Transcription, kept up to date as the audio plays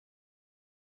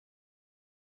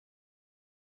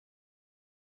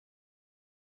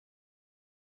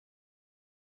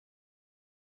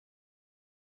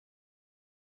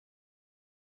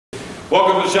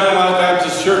Welcome to Shine Light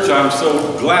Baptist Church. I'm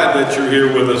so glad that you're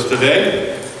here with us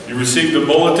today. You received a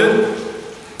bulletin.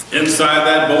 Inside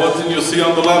that bulletin, you'll see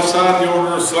on the left side the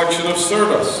order of selection of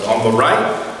service. On the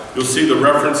right, you'll see the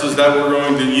references that we're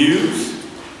going to use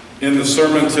in the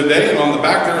sermon today. And on the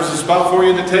back, there's a spot for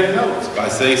you to take notes. If I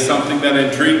say something that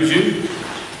intrigues you,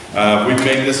 we've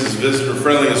made this as visitor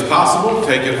friendly as possible.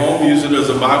 Take it home, use it as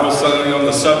a Bible study on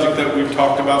the subject that we've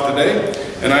talked about today.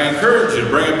 And I encourage you to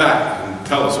bring it back.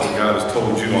 Tell us what God has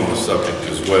told you on the subject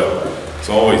as well. It's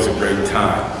always a great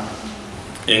time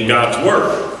in God's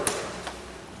Word.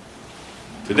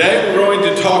 Today we're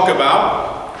going to talk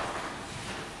about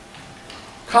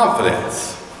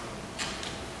confidence.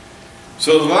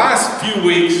 So the last few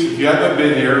weeks, if you haven't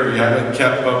been here, if you haven't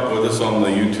kept up with us on the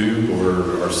YouTube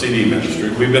or our CD ministry,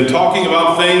 we've been talking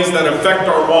about things that affect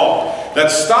our walk,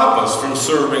 that stop us from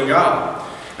serving God.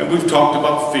 And we've talked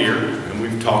about fear, and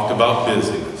we've talked about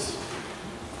busyness.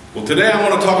 Well, today I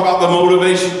want to talk about the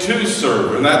motivation to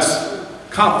serve, and that's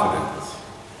confidence.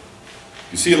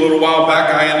 You see, a little while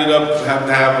back I ended up having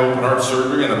to have open heart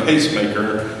surgery and a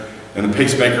pacemaker, and the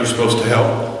pacemaker is supposed to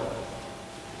help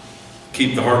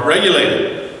keep the heart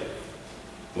regulated.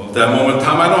 Well, at that moment in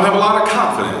time, I don't have a lot of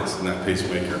confidence in that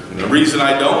pacemaker. And the reason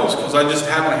I don't is because I just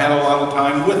haven't had a lot of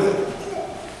time with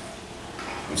it.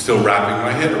 I'm still wrapping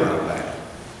my head around that.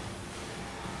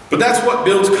 But that's what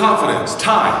builds confidence,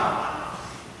 time.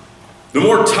 The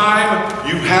more time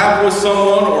you have with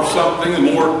someone or something,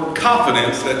 the more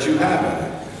confidence that you have in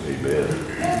it.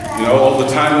 Amen. You know, all the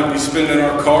time that we spend in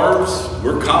our cars,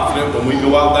 we're confident when we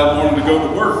go out that morning to go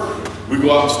to work. We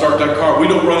go out and start that car. We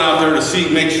don't run out there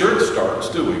to make sure it starts,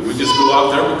 do we? We just go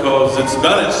out there because it's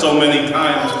done it so many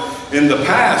times in the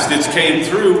past. It's came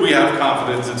through. We have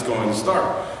confidence it's going to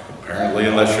start. Apparently,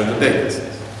 unless you're the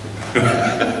Davises.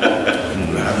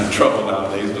 They're having trouble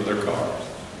nowadays with their cars.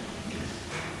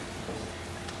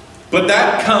 But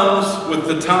that comes with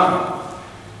the time.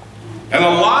 And a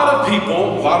lot of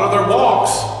people, a lot of their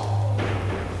walks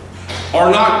are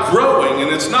not growing.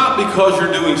 And it's not because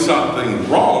you're doing something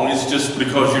wrong. It's just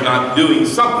because you're not doing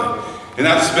something. And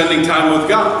that's spending time with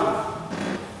God.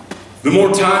 The more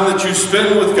time that you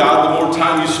spend with God, the more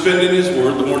time you spend in His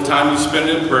Word, the more time you spend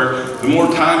in prayer, the more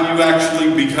time you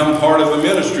actually become part of the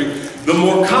ministry, the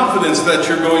more confidence that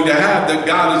you're going to have that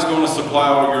God is going to supply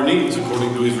all your needs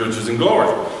according to His riches and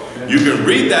glory. You can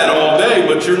read that all day,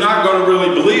 but you're not going to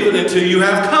really believe it until you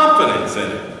have confidence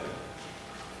in it.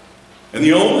 And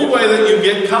the only way that you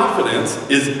get confidence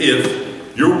is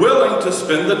if you're willing to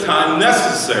spend the time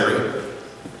necessary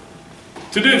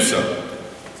to do so.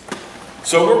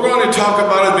 So we're going to talk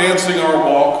about advancing our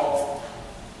walk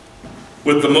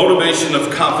with the motivation of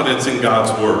confidence in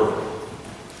God's Word.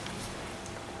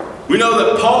 We know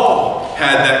that Paul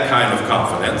had that kind of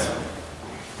confidence.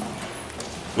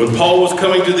 When Paul was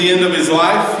coming to the end of his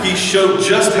life, he showed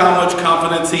just how much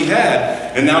confidence he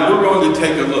had. And now we're going to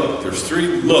take a look. There's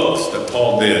 3 looks that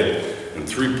Paul did and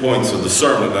 3 points of the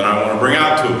sermon that I want to bring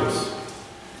out to us.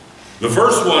 The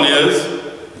first one is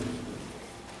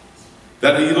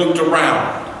that he looked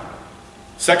around.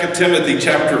 2 Timothy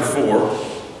chapter 4,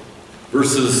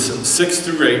 verses 6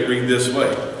 through 8 read this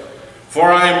way. For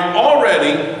I am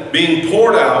already being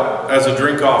poured out as a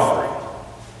drink offering,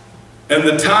 and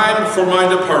the time for my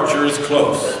departure is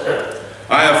close.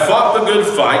 I have fought the good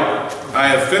fight. I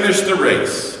have finished the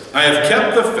race. I have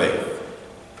kept the faith.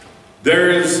 There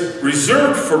is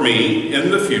reserved for me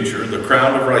in the future the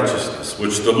crown of righteousness,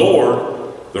 which the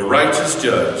Lord, the righteous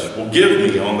judge, will give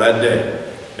me on that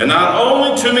day. And not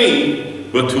only to me,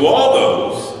 but to all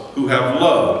those who have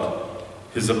loved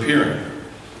His appearing.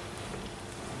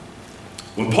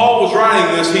 When Paul was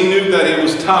writing this, he knew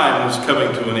that time was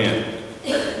coming to an end.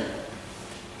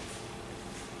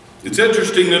 It's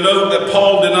interesting to note that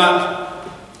Paul did not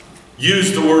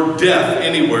use the word death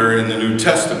anywhere in the New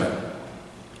Testament.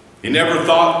 He never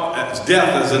thought of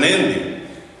death as an ending.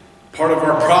 Part of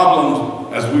our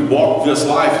problem as we walk this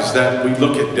life is that we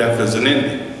look at death as an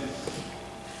ending.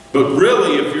 But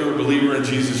really, if you're a believer in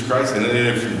Jesus Christ, and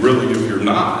if you're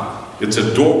not, it's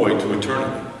a doorway to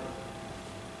eternity.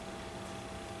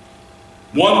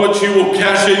 One which you will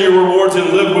cash in your rewards and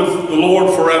live with the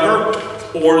Lord forever,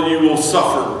 or you will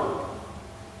suffer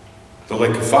the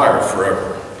lake of fire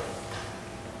forever.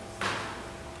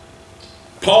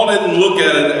 Paul didn't look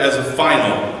at it as a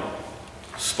final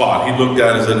spot. He looked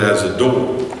at it as a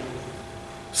door.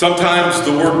 Sometimes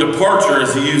the word departure,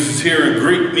 as he uses here in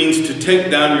Greek, means to take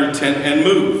down your tent and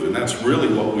move. And that's really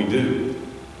what we do.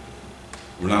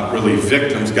 We're not really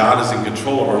victims. God is in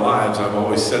control of our lives. I've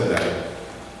always said that.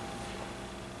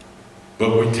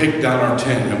 But we take down our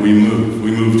tent and we move.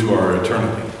 We move to our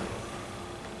eternity.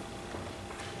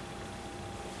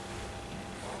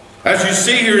 As you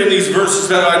see here in these verses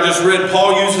that I just read,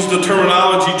 Paul uses the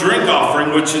terminology drink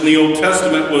offering, which in the Old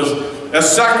Testament was a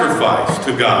sacrifice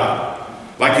to God.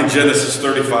 Like in Genesis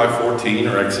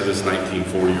 35:14 or Exodus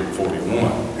 19:40 or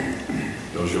 41.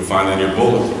 Those you'll find in your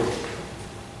bulletin.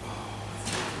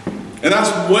 And that's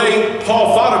the way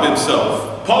Paul thought of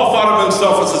himself. Paul thought of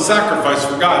himself as a sacrifice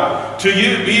for God to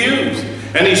be used.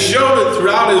 And he showed it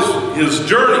throughout his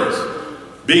journeys.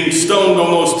 Being stoned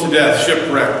almost to death,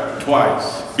 shipwrecked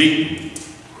twice, beaten,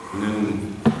 and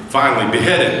then finally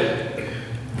beheaded.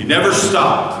 He never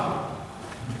stopped.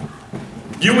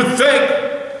 You would think,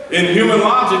 in human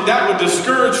logic, that would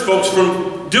discourage folks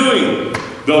from doing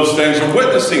those things or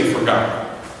witnessing for God.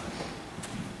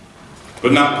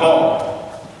 But not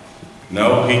Paul.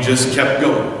 No, he just kept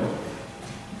going.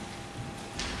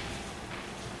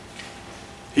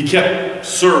 He kept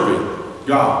serving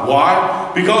God.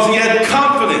 Why? Because he had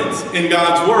confidence in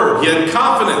God's word. He had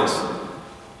confidence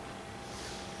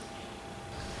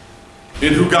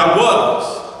in who God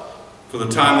was for the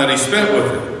time that he spent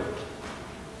with him.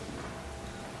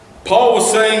 Paul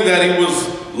was saying that he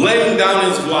was laying down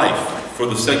his life for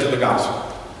the sake of the gospel.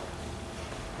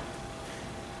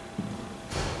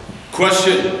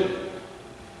 Question: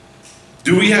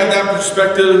 do we have that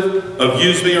perspective of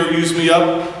use me or use me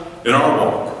up in our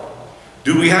walk?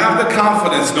 Do we have the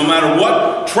confidence, no matter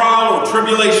what trial or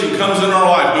tribulation comes in our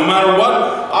life, no matter what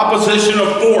opposition or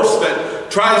force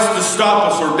that tries to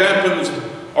stop us or dampens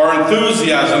our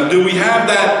enthusiasm, do we have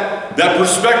that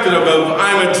perspective of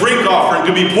I'm a drink offering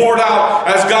to be poured out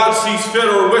as God sees fit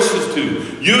or wishes to?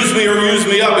 Use me or use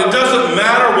me up. It doesn't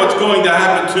matter what's going to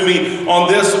happen to me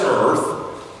on this earth,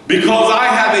 because I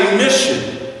have a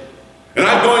mission. And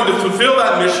I'm going to fulfill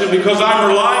that mission because I'm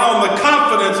relying on the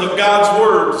confidence of God's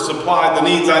word to supply the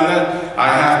needs I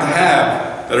have to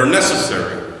have that are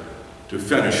necessary to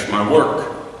finish my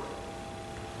work.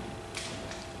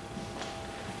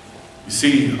 You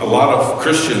see, a lot of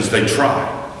Christians, they try.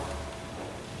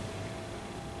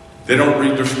 They don't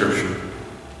read their scripture.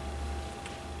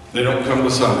 They don't come to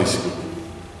Sunday school.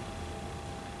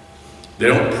 They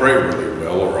don't pray really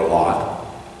well or a lot.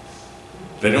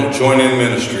 They don't join in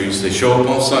ministries. They show up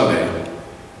on Sunday.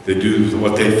 They do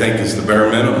what they think is the bare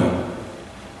minimum.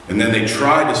 And then they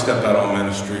try to step out on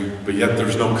ministry, but yet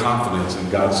there's no confidence in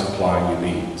God supplying your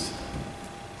needs.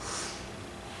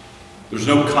 There's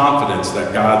no confidence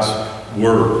that God's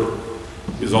word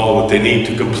is all that they need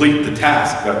to complete the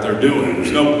task that they're doing.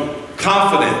 There's no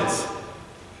confidence.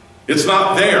 It's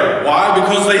not there. Why?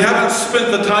 Because they haven't spent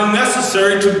the time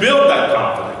necessary to build that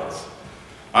confidence.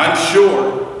 I'm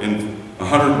sure in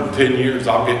 110 years,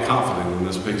 I'll get confident in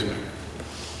this pacemaker.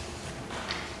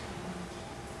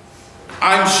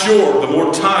 I'm sure the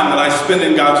more time that I spend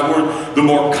in God's word, the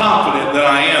more confident that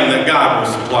I am that God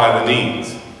will supply the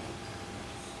needs.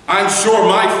 I'm sure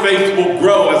my faith will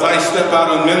grow as I step out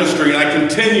on ministry and I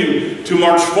continue to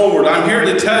march forward. I'm here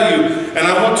to tell you, and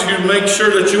I want you to make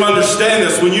sure that you understand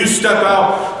this. When you step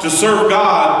out to serve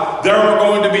God, there are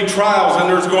going to be trials and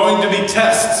there's going to be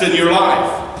tests in your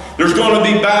life. There's going to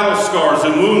be battle scars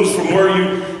and wounds from where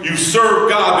you serve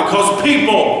God, because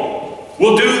people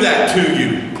will do that to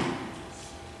you.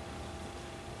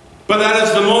 But that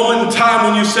is the moment in time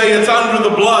when you say it's under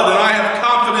the blood, and I have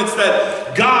confidence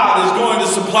that God is going to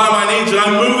supply my needs, and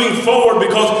I'm moving forward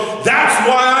because that's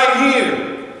why I'm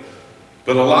here.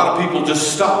 But a lot of people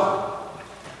just stop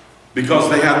because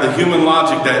they have the human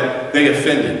logic that they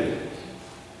offended.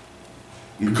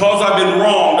 And because I've been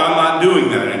wronged, I'm not doing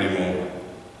that anymore.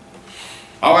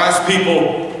 I'll ask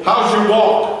people, how's your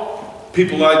walk?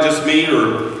 People I just meet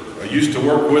or I used to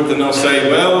work with, and they'll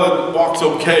say, well, the walk's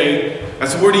okay. I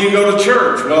said, where do you go to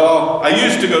church? Well, I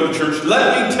used to go to church.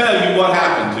 Let me tell you what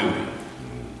happened to me.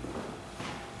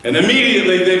 And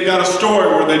immediately they've got a story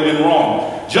where they've been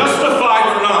wrong,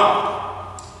 justified or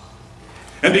not.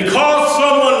 And because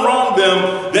someone wronged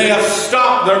them, they have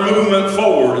stopped their movement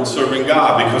forward in serving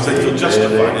God because they feel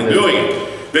justified in doing it.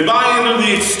 They buy into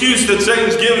the excuse that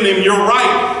Satan's given him, you're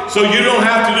right, so you don't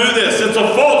have to do this. It's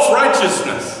a false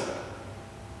righteousness.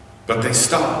 But they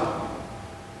stop.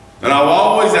 And I'll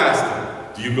always ask them,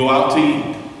 do you go out to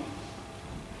eat?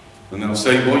 And they'll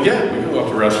say, well, yeah, we go out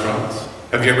to restaurants.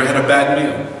 Have you ever had a bad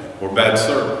meal or bad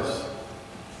service?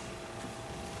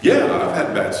 Yeah, I've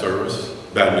had bad service,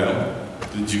 bad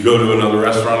meal. Did you go to another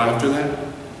restaurant after that?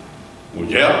 Well,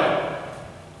 yeah.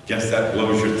 Guess that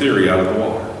blows your theory out of the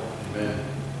water. Amen.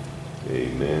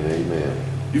 Amen, amen.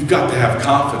 You've got to have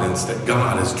confidence that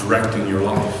God is directing your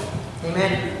life.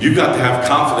 Amen. You've got to have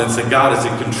confidence that God is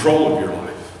in control of your life.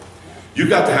 You've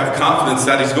got to have confidence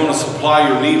that He's going to supply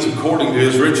your needs according to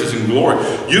His riches and glory.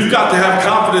 You've got to have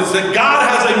confidence that God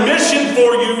has a mission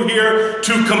for you here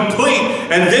to complete,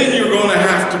 and then you're going to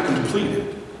have to complete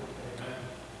it.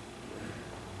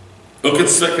 Look at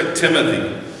 2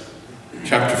 Timothy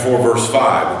chapter 4, verse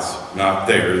 5. It's not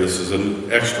there. This is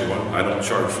an extra one. I don't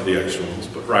charge for the extra ones,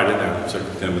 but write it down.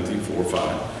 2 Timothy 4,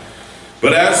 5.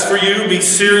 But as for you, be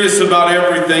serious about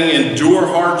everything, endure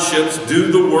hardships,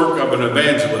 do the work of an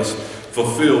evangelist,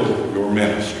 fulfill your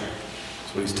ministry.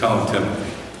 That's what he's telling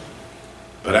Timothy.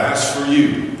 But as for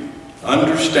you,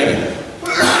 understand,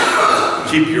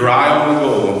 keep your eye on the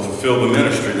goal and fulfill the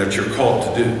ministry that you're called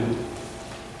to do.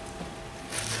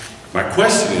 My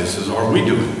question is are we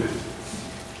doing that?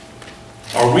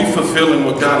 Are we fulfilling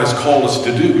what God has called us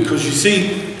to do? Because you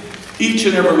see, each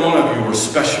and every one of you are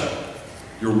special.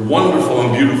 You're wonderful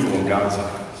and beautiful in God's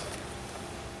eyes.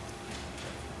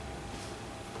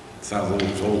 It sounds a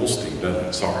little Joel Osteen, doesn't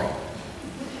it? Sorry.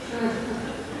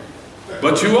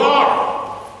 But you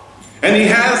are. And he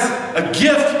has a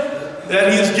gift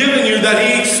that he has given you that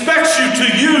he expects you to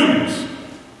use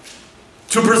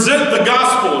to present the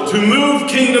gospel, to move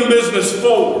kingdom business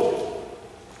forward.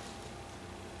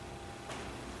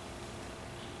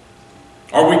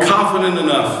 Are we confident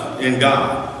enough in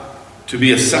God to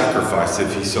be a sacrifice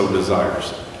if he so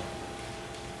desires?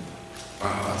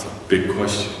 Wow, that's a big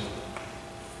question.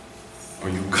 Are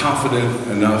you confident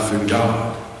enough in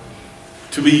God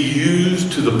to be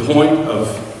used to the point of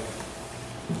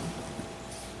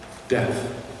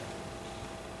death?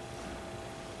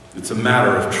 It's a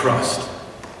matter of trust.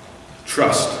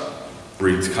 Trust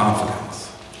breeds confidence.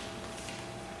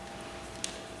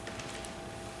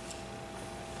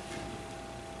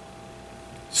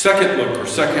 Second look, or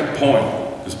second point,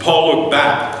 as Paul looked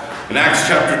back in Acts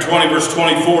chapter 20, verse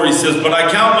 24, he says, "But I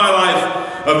count my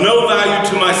life of no value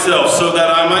to myself, so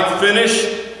that I might finish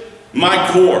my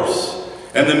course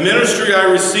and the ministry I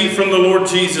received from the Lord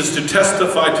Jesus to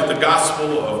testify to the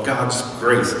gospel of God's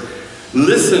grace."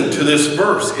 Listen to this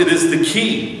verse. It is the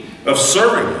key of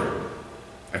serving him.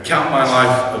 I count my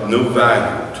life of no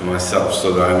value to myself,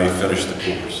 so that I may finish the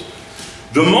course.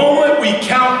 The moment we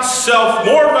count self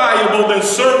more valuable than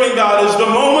serving God is the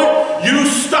moment you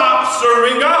stop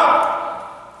serving God.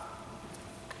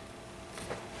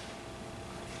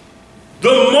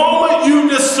 The moment you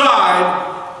decide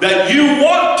that you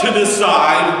want to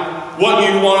decide what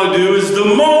you want to do is the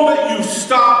moment you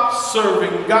stop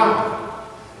serving God.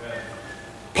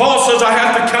 Paul says, I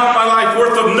have to count my life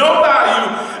worth of no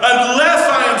value unless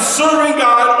I am serving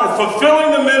God or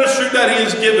fulfilling the ministry that he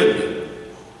has given me.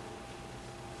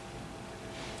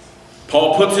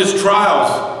 Paul puts his trials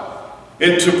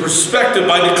into perspective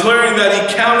by declaring that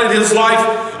he counted his life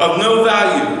of no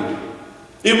value.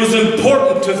 It was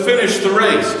important to finish the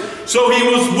race, so he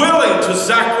was willing to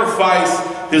sacrifice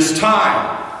his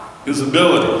time, his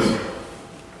abilities,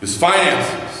 his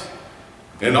finances,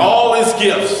 and all his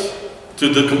gifts to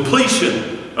the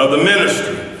completion of the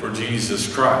ministry for Jesus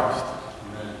Christ.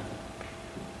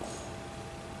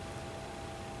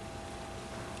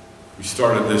 We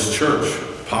started this church.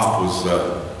 Pop was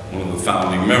one of the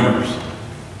founding members.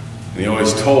 And he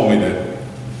always told me that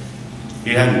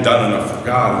he hadn't done enough for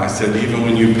God. And I said, even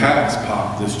when you pass,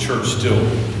 Pop, this church still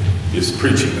is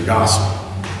preaching the gospel.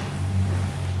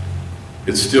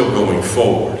 It's still going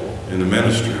forward in the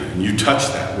ministry. And you touch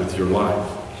that with your life.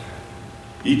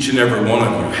 Each and every one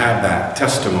of you have that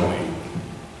testimony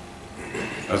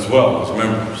as well as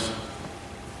members.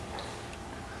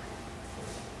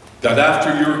 That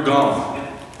after you're gone,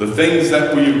 the things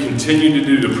that we continue to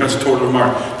do to press toward the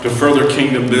mark, to further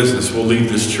kingdom business, will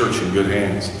leave this church in good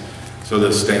hands so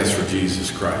that it stands for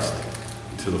Jesus Christ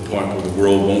to the point where the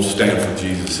world won't stand for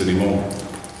Jesus anymore.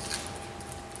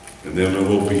 And then it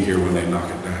will be here when they knock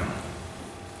it down.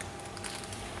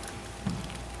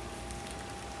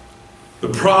 The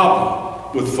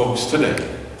problem with folks today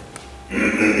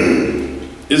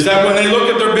is that when they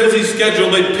look at their busy schedule,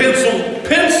 they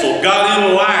pencil God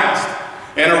in last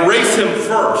and erase him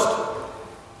first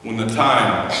when the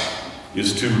time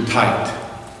is too tight.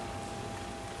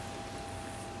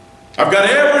 I've got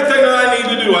everything that I need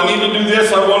to do. I need to do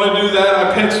this, I want to do that.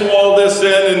 I pencil all this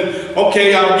in, and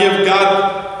okay, I'll give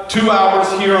God 2 hours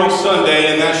here on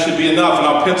Sunday, and that should be enough, and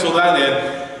I'll pencil that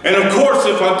in. And of course,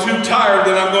 if I'm too tired,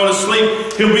 then I'm going to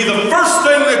sleep. He'll be the first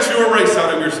thing that you erase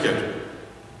out of your schedule.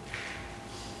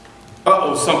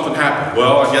 Uh-oh, something happened.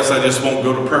 Well, I guess I just won't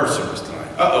go to prayer service tonight.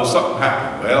 Uh-oh, something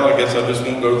happened. Well, I guess I just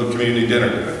won't go to the community dinner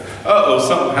tonight. Uh-oh,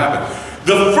 something happened.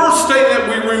 The first thing that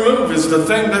we remove is the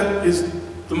thing that is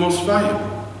the most valuable.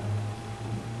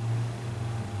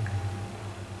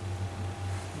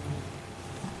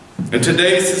 In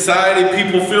today's society,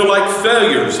 people feel like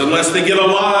failures unless they get a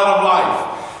lot out of life.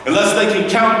 unless they can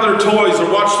count their toys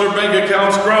or watch their bank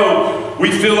accounts grow,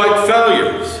 we feel like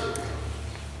failures.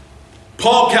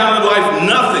 Paul counted life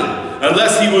nothing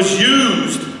unless it was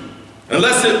used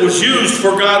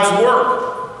for God's work.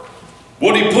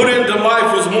 What he put into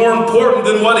life was more important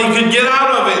than what he could get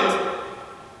out of it.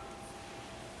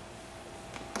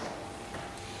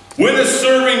 When is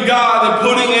serving God and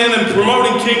putting in and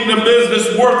promoting kingdom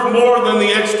business worth more than the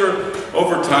extra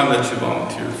overtime that you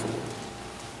volunteer for?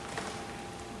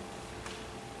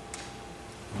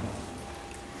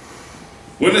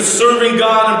 When is serving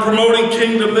God and promoting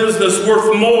kingdom business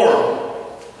worth more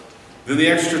than the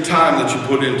extra time that you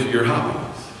put into your hobbies?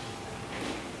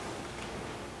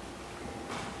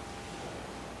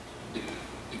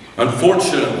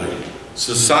 Unfortunately,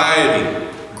 society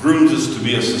grooms us to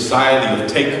be a society of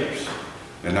takers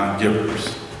and not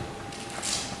givers.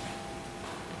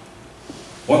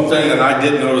 One thing that I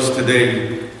did notice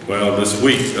today, this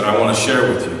week, that I want to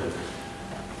share with you.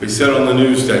 They said on the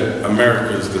news that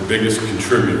America is the biggest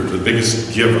contributor, the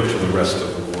biggest giver to the rest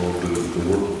of the world than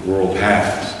the world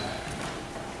has.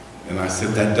 And I said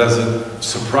that doesn't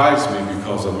surprise me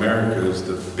because America is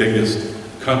the biggest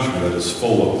country that is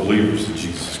full of believers in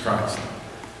Jesus Christ.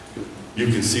 You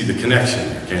can see the connection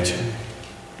there, can't you?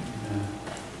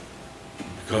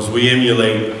 Because we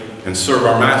emulate and serve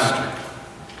our master.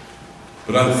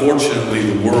 But unfortunately,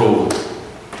 the world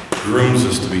grooms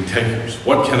us to be takers.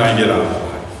 What can I get out of life?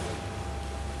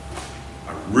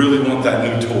 I really want that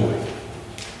new toy.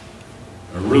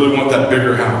 I really want that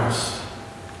bigger house.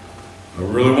 I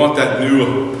really want that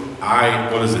new,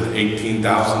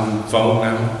 18,000 phone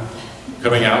now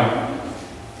coming out.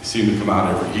 They seem to come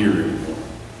out every year anymore.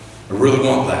 I really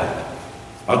want that.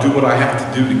 I'll do what I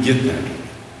have to do to get that.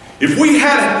 If we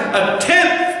had a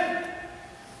tenth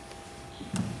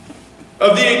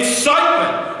of the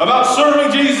excitement about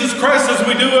serving Jesus Christ as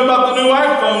we do about the new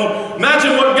iPhone,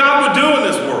 imagine what God would do in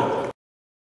this world.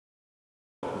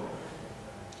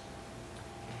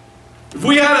 If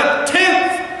we had a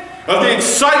tenth of the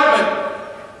excitement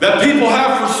that people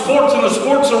have for sports in the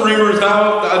sports arenas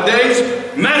nowadays,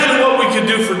 imagine what we could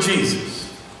do for Jesus.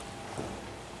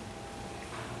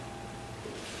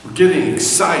 We're getting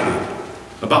excited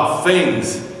about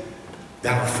things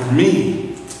that are for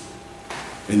me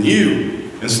and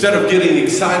you, instead of getting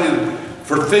excited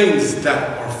for things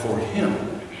that are for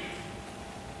Him.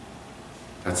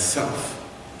 That's self.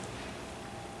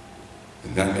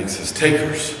 And that makes us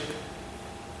takers.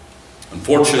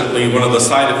 Unfortunately, one of the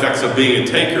side effects of being a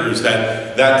taker is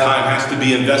that that time has to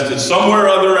be invested somewhere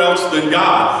else than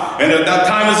God. And if that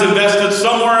time is invested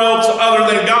somewhere else other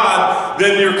than God,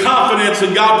 then your confidence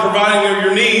in God providing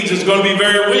your needs is going to be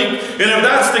very weak. And if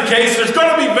that's the case, there's going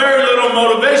to be very little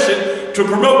motivation to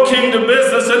promote kingdom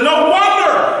business. And no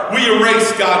wonder we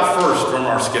erase God first from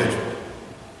our schedule.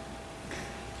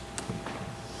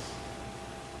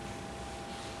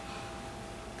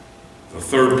 The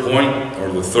third point, or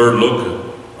the third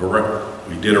look,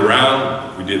 we did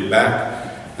around, we did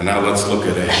back, and now let's look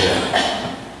at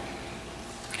ahead.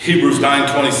 Hebrews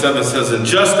 9:27 says, "And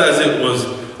just as it was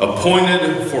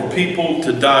appointed for people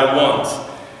to die once,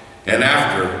 and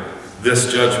after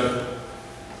this judgment."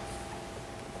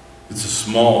 It's a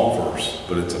small verse,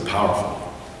 but it's a powerful one.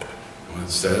 When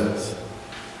it says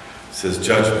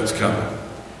judgment's coming.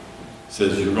 It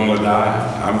says you're going to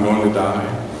die, I'm going to die.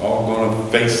 We're all going to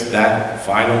face that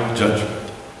final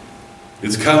judgment.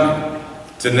 It's coming.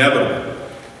 It's inevitable.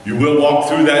 You will walk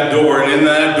through that door, and in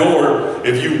that door,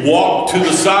 if you walk to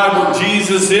the side where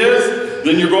Jesus is,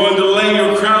 then you're going to lay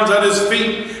your crowns at His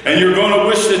feet, and you're going to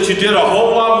wish that you did a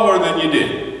whole lot more than you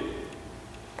did.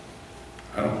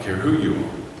 I don't care who you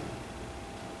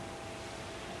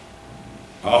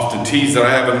are. I often tease that I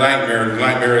have a nightmare. The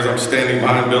nightmare is I'm standing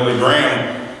behind Billy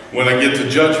Graham when I get to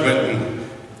judgment, and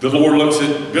the Lord looks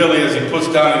at Billy as he puts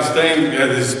down his thing,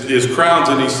 his crowns,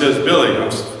 and He says, "Billy,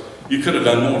 you could have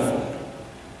done more for me."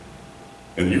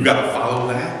 And you got to follow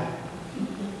that.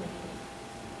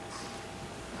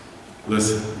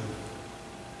 Listen,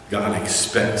 God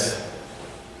expects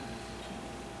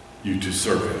you to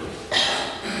serve Him.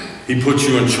 He puts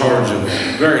you in charge of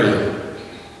very little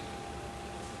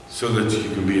so that you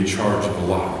can be in charge of a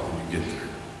lot when you get there.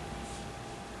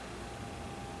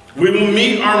 We will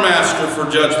meet our Master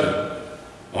for judgment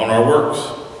on our works.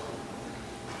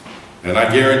 And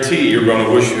I guarantee you're going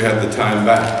to wish you had the time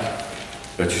back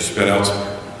that you spent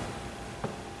elsewhere.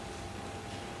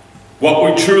 What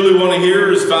we truly want to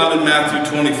hear is found in Matthew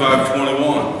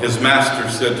 25:21. His master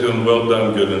said to him, "Well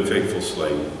done, good and faithful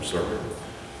slave, servant.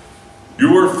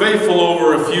 You were faithful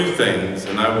over a few things,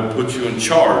 and I will put you in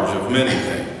charge of many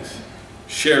things.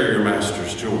 Share your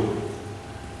master's joy."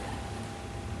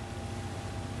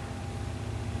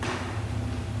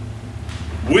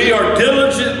 We are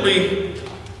diligently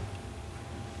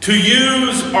to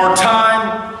use our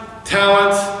time,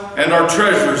 talents, and our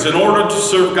treasures in order to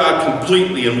serve God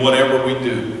completely in whatever we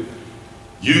do.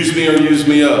 Use me or use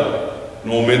me up.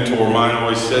 An old mentor of mine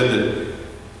always said that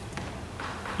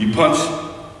you punch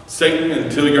Satan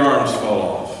until your arms fall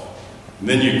off. And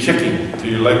then you kick him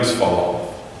until your legs fall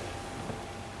off.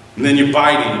 And then you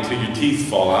bite him until your teeth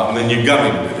fall out. And then you gum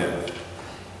him to death.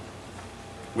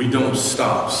 We don't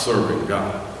stop serving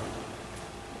God.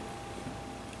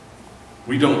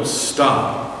 We don't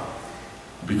stop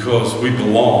because we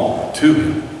belong to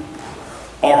Him.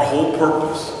 Our whole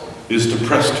purpose is to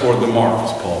press toward the mark,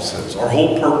 as Paul says. Our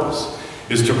whole purpose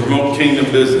is to promote kingdom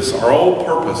business. Our whole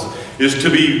purpose is to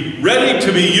be ready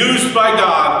to be used by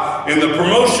God in the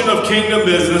promotion of kingdom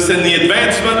business and the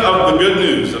advancement of the good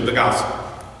news of the gospel.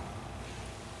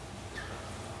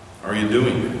 Are you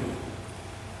doing it?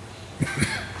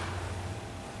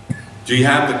 Do you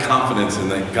have the confidence in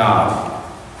that God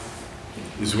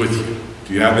is with you?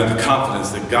 Do you have the confidence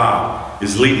that God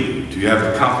is leading you? Do you have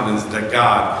the confidence that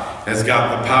God has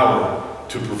got the power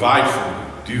to provide for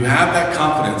you? Do you have that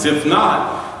confidence? If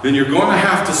not, then you're going to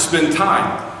have to spend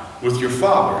time with your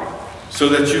Father so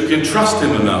that you can trust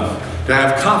Him enough to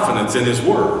have confidence in His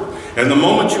Word. And the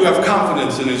moment you have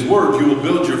confidence in His Word, you will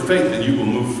build your faith and you will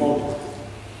move forward.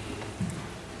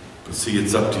 But see,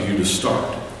 it's up to you to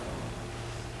start.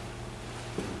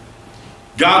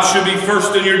 God should be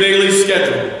first in your daily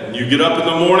schedule. When you get up in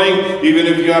the morning, even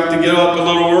if you have to get up a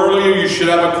little earlier, you should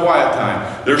have a quiet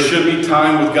time. There should be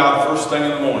time with God first thing in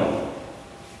the morning,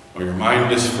 or your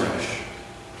mind is fresh.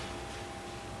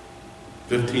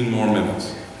 15 more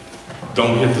minutes.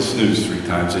 Don't hit the snooze 3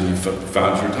 times and you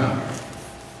found your time.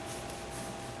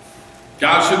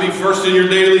 God should be first in your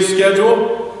daily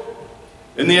schedule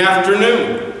in the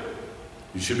afternoon.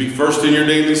 You should be first in your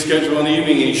daily schedule in the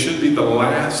evening, and He should be the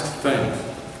last thing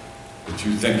that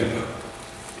you think about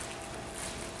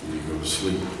when you go to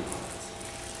sleep.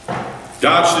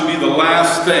 God should be the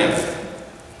last thing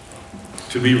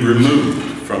to be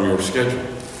removed from your schedule.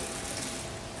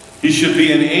 He should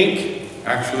be in ink,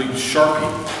 actually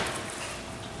Sharpie.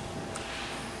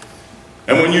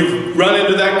 And when you run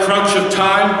into that crunch of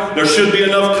time, there should be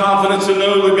enough confidence to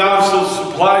know that God will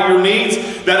supply your needs,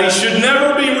 that He should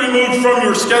never be removed from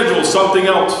your schedule. Something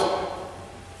else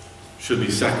should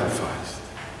be sacrificed.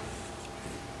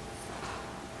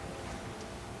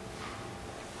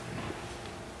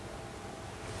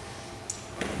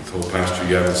 I told Pastor,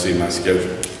 you haven't seen my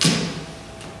schedule.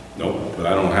 Nope, but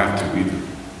I don't have to either.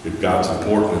 If God's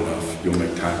important enough, you'll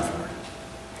make time for it.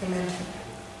 Amen.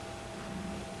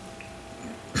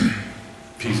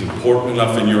 If He's important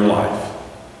enough in your life,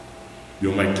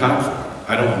 you'll make time for it.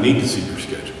 I don't need to see your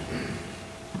schedule.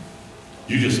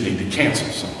 You just need to cancel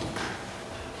something.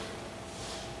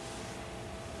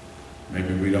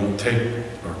 Maybe we don't take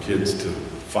our kids to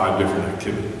 5 different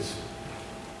activities.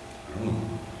 I don't know.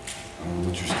 I don't know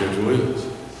what your schedule is.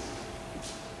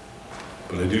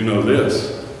 But I do know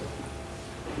this.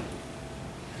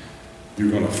 You're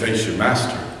going to face your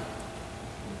master.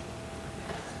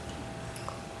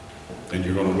 And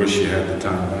you're going to wish you had the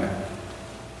time back.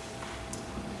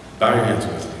 Bow your heads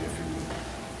with me, if you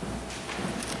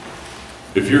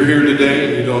will. If you're here today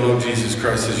and you don't know Jesus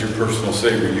Christ as your personal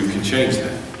Savior, you can change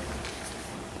that.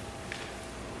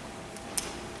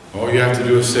 All you have to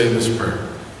do is say this prayer.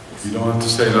 You don't have to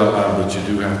say it out loud, but you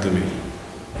do have to mean it.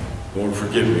 Lord,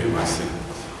 forgive me of my sins.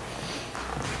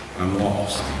 I'm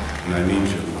lost, and I need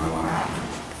you in my life.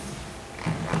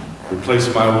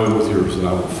 Replace my will with yours, and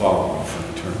I will follow you from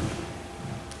eternity.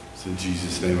 It's in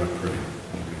Jesus' name I pray.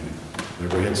 Amen.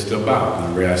 Every head still bowed,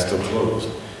 and every eye still closed.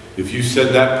 If you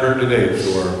said that prayer today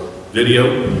through our video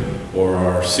or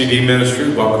our CD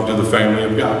ministry, welcome to the family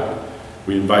of God.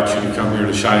 We invite you to come here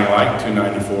to Shining Light,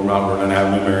 294 Mount Vernon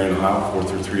Avenue, Marion, Ohio,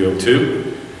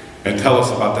 43302, and tell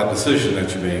us about that decision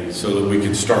that you made so that we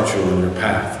can start you on your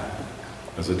path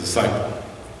as a disciple.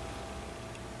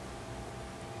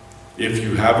 If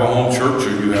you have a home church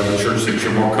or you have a church that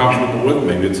you're more comfortable with,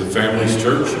 maybe it's a family's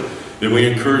church, then we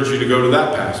encourage you to go to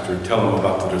that pastor and tell them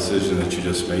about the decision that you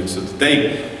just made so that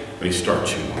they may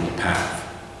start you on the path.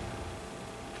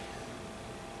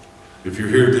 If you're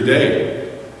here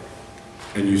today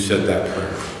and you said that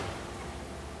prayer,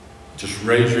 just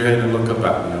raise your head and look up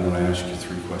at me. I want to ask you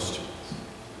 3 questions.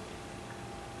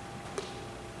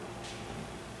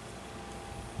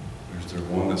 Is there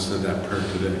one that said that prayer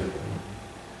today?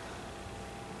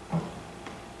 All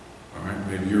right,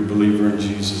 maybe you're a believer in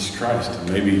Jesus Christ,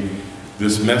 and maybe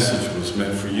this message was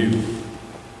meant for you.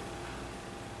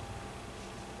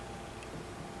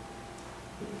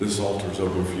 This altar is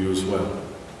open for you as well.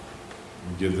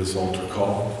 we give this altar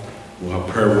call. We'll have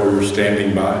prayer warriors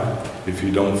standing by. If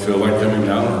you don't feel like coming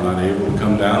down or not able to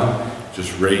come down,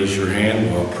 just raise your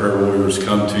hand. We'll have prayer warriors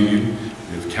come to you.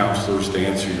 We have counselors to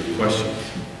answer your questions.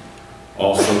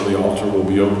 Also, the altar will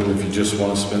be open if you just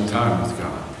want to spend time with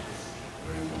God.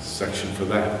 We have a section for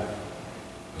that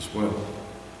as well.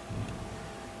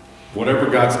 Whatever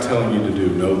God's telling you to do,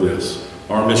 know this.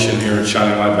 Our mission here at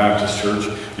Shining Light Baptist Church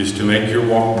is to make your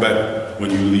walk better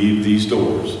when you leave these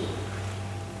doors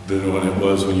than when it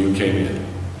was when you came in.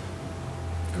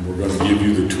 And we're going to give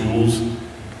you the tools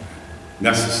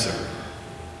necessary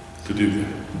to do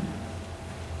that.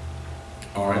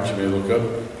 All right, you may look up.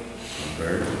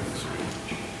 Very good.